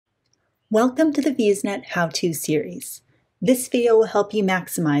Welcome to the FEWS How-To series. This video will help you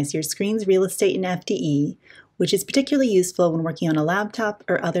maximize your screen's real estate in FDE, which is particularly useful when working on a laptop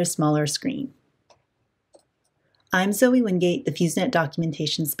or other smaller screen. I'm Zoe Wingate, the FEWS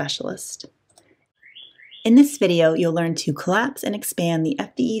Documentation Specialist. In this video, you'll learn to collapse and expand the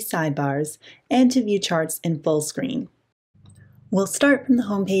FDE sidebars and to view charts in full screen. We'll start from the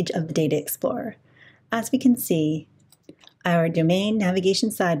home page of the Data Explorer. As we can see, our domain navigation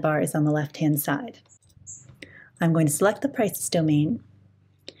sidebar is on the left-hand side. I'm going to select the prices domain,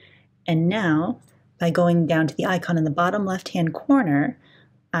 and now, by going down to the icon in the bottom left-hand corner,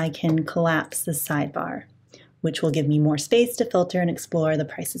 I can collapse the sidebar, which will give me more space to filter and explore the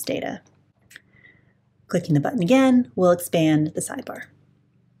prices data. Clicking the button again will expand the sidebar.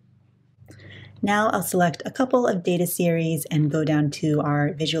 Now I'll select a couple of data series and go down to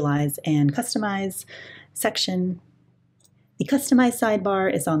our Visualize and Customize section. The Customize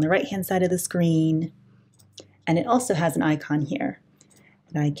sidebar is on the right-hand side of the screen, and it also has an icon here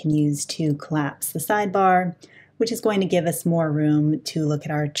that I can use to collapse the sidebar, which is going to give us more room to look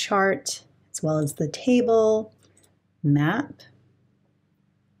at our chart, as well as the table, map,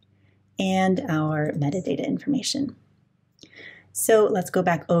 and our metadata information. So let's go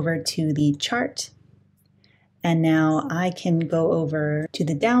back over to the chart, and now I can go over to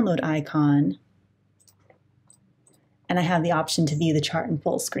the download icon, and I have the option to view the chart in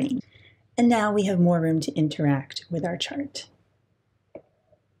full screen. And now we have more room to interact with our chart.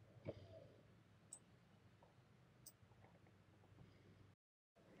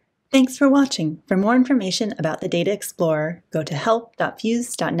 Thanks for watching. For more information about the Data Explorer, go to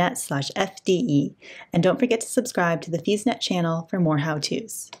help.fewsnet.net/FDE, and don't forget to subscribe to the FEWS channel for more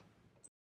how-tos.